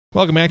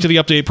Welcome back to the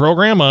Update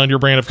program on your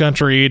brand of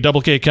country, Double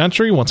K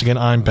Country. Once again,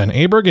 I'm Ben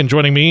Aberg, and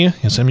joining me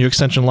is MU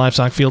Extension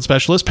Livestock Field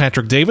Specialist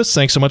Patrick Davis.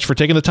 Thanks so much for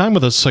taking the time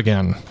with us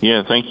again.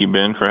 Yeah, thank you,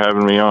 Ben, for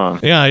having me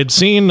on. Yeah, I'd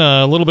seen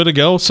a little bit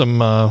ago some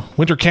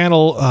winter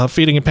cattle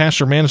feeding and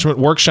pasture management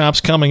workshops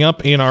coming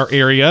up in our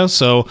area,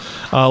 so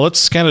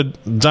let's kind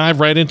of dive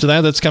right into that.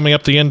 That's coming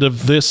up the end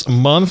of this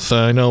month.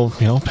 I know,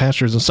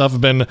 pastures and stuff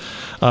have been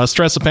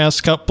stressed the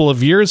past couple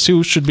of years.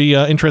 Who should be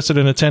interested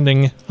in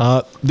attending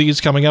these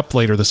coming up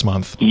later this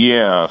month?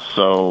 Yeah,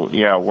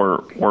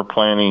 we're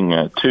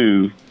planning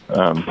two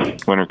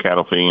winter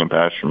cattle feeding and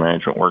pasture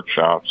management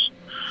workshops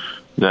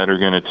that are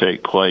going to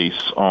take place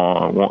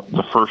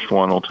the first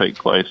one will take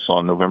place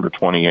on November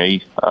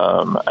 28th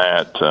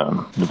at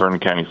the Vernon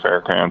County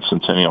Fairgrounds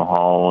Centennial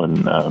Hall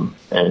in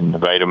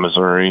Nevada,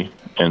 Missouri.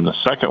 And the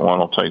second one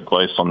will take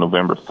place on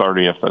November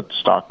 30th at the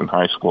Stockton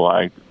High School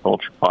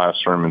Agriculture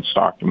Classroom in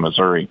Stockton,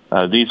 Missouri.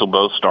 These will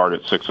both start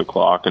at 6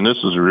 o'clock. And this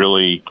is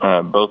really,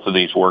 both of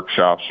these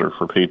workshops are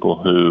for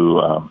people who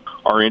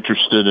are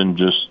interested in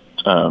just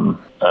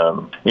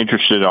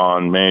interested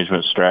on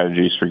management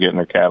strategies for getting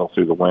their cattle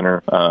through the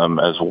winter,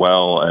 as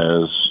well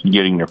as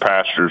getting their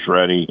pastures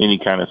ready, any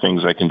kind of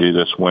things they can do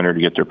this winter to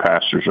get their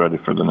pastures ready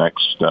for the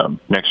next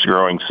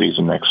growing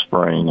season next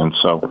spring. And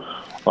so,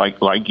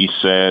 like you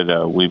said,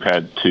 we've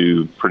had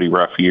two pretty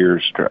rough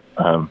years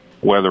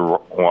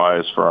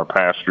weather-wise for our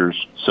pastures.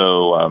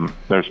 So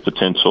there's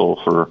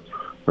potential for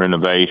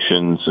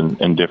renovations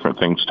and different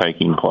things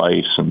taking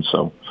place. And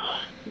so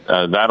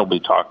that'll be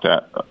talked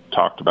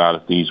about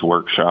at these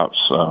workshops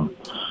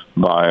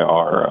by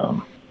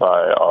our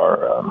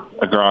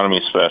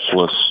agronomy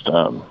specialist,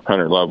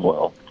 Hunter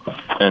Lovewell.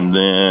 And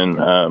then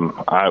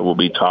I will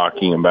be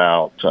talking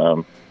about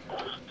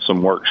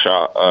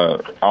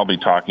I'll be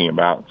talking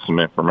about some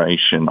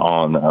information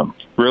on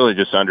really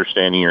just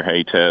understanding your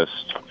hay test,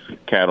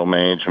 cattle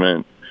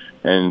management,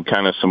 and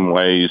kind of some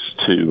ways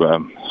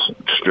to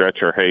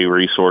stretch our hay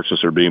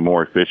resources or be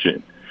more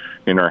efficient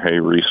in our hay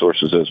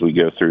resources as we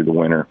go through the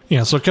winter.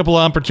 Yeah, so a couple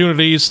of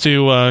opportunities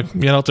to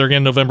get out there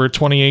again, November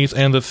 28th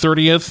and the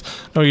 30th.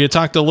 I know you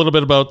talked a little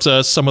bit about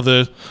some of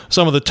the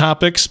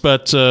topics,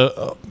 but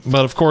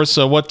of course,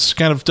 what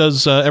kind of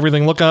does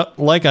everything look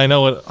like? I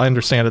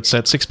understand it's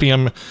at 6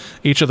 p.m.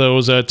 each of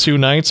those 2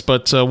 nights,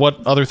 but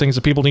what other things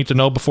do people need to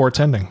know before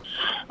attending?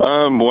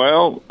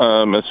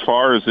 As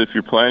far as if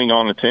you're planning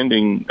on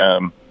attending,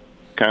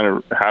 kind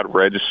of how to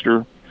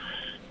register,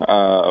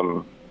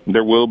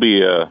 there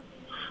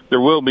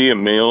will be a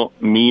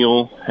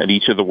meal at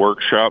each of the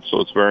workshops,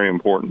 so it's very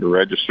important to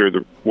register.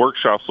 The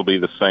workshops will be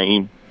the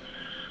same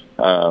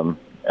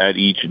at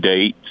each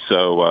date,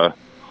 so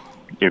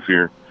if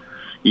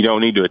you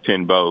don't need to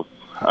attend both,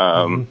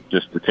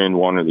 just attend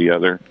one or the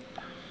other.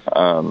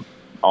 And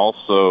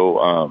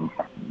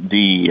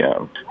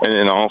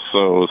then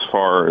also as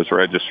far as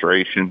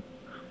registration,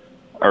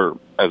 or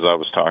as I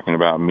was talking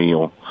about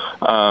meal.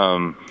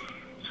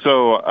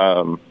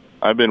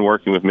 I've been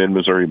working with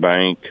Mid-Missouri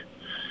Bank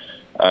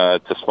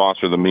to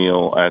sponsor the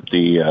meal at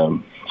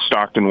the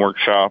Stockton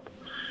workshop.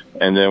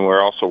 And then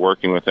we're also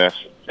working with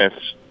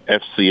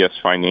FCS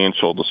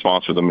Financial to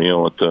sponsor the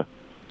meal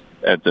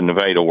at the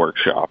Nevada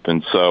workshop.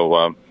 And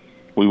so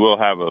we will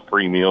have a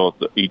free meal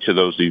at each of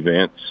those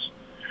events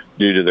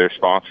due to their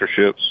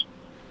sponsorships.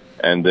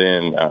 And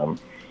then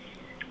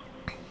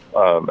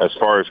as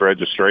far as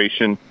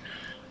registration,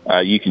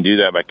 you can do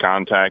that by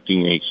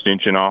contacting the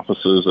extension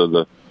offices of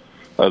the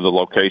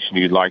location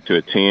you'd like to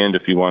attend.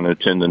 If you want to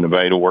attend the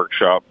Nevada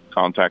workshop,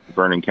 contact the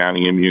Vernon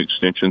County MU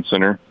Extension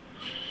Center.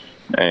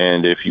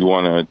 And if you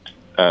want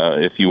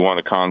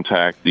to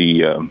contact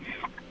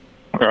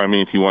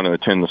if you want to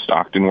attend the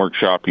Stockton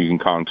workshop, you can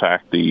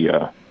contact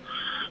the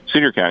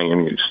Cedar County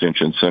MU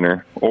Extension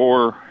Center,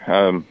 or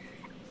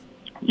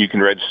you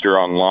can register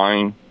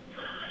online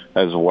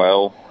as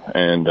well.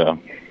 And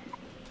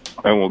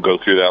we'll go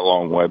through that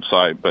long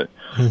website. But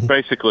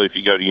basically, if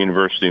you go to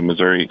University of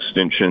Missouri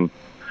Extension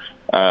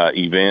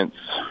events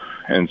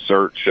and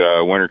search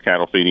winter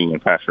cattle feeding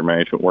and pasture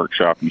management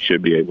workshop, you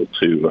should be able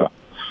to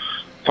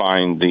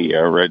find the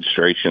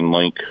registration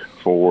link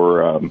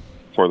for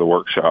the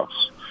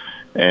workshops.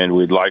 And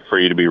we'd like for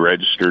you to be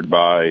registered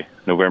by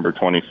November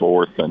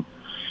 24th. And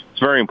it's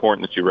very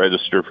important that you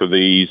register for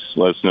these.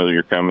 Let us know that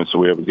you're coming so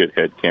we have a good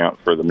head count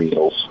for the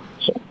meals.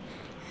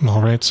 All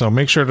right, so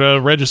make sure to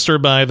register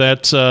by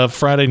that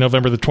Friday,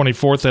 November the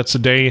 24th. That's the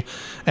day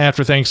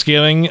after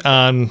Thanksgiving.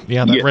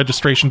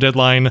 Registration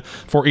deadline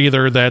for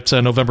either that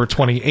November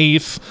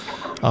 28th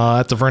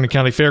at the Vernon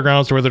County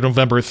Fairgrounds or the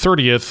November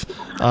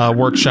 30th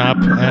workshop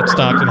at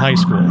Stockton High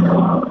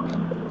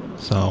School.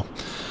 So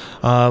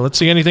let's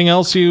see, anything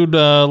else you'd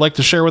like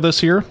to share with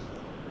us here?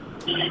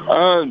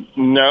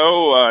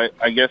 No,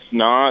 I guess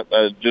not.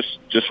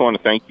 Just want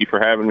to thank you for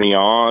having me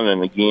on.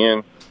 And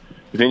again,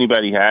 if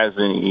anybody has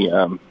any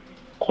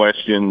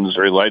questions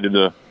related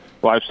to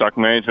livestock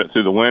management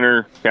through the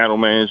winter, cattle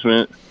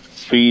management,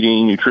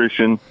 feeding,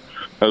 nutrition,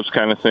 those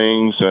kind of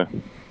things,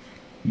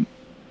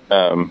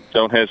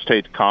 don't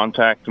hesitate to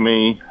contact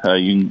me.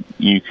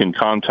 You can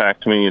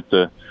contact me at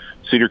the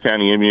Cedar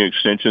County MU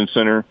Extension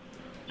Center,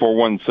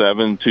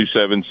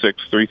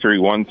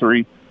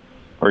 417-276-3313,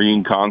 or you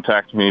can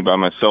contact me by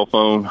my cell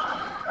phone,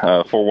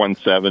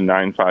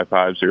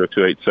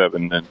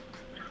 417-955-0287,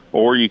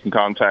 or you can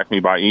contact me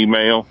by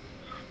email.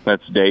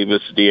 That's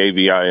Davis,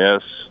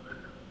 Davis,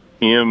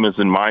 M as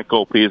in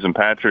Michael, P as in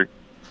Patrick,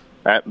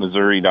 at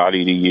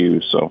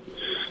Missouri.edu. So,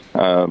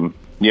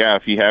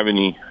 if you have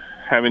any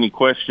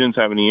questions,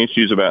 have any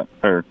issues about,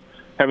 or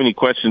have any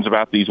questions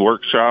about these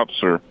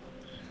workshops, or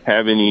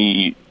have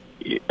any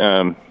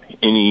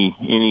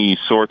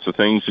sorts of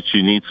things that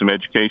you need some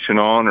education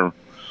on, or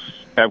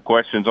have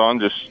questions on,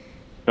 just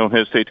don't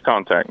hesitate to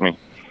contact me.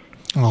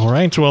 All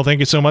right. Well, thank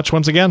you so much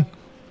once again.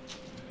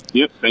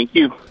 Yep. Thank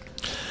you.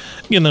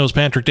 Again, that was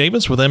Patrick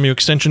Davis with MU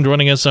Extension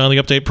joining us on the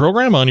update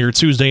program on your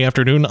Tuesday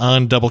afternoon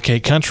on Double K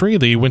Country.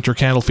 The Winter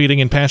Cattle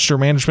Feeding and Pasture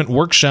Management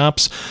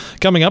Workshops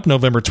coming up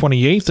November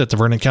 28th at the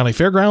Vernon County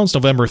Fairgrounds,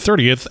 November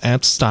 30th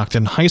at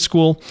Stockton High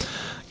School,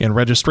 and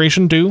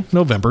registration due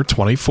November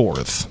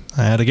 24th.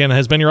 And again, it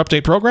has been your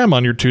update program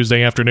on your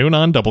Tuesday afternoon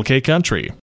on Double K Country.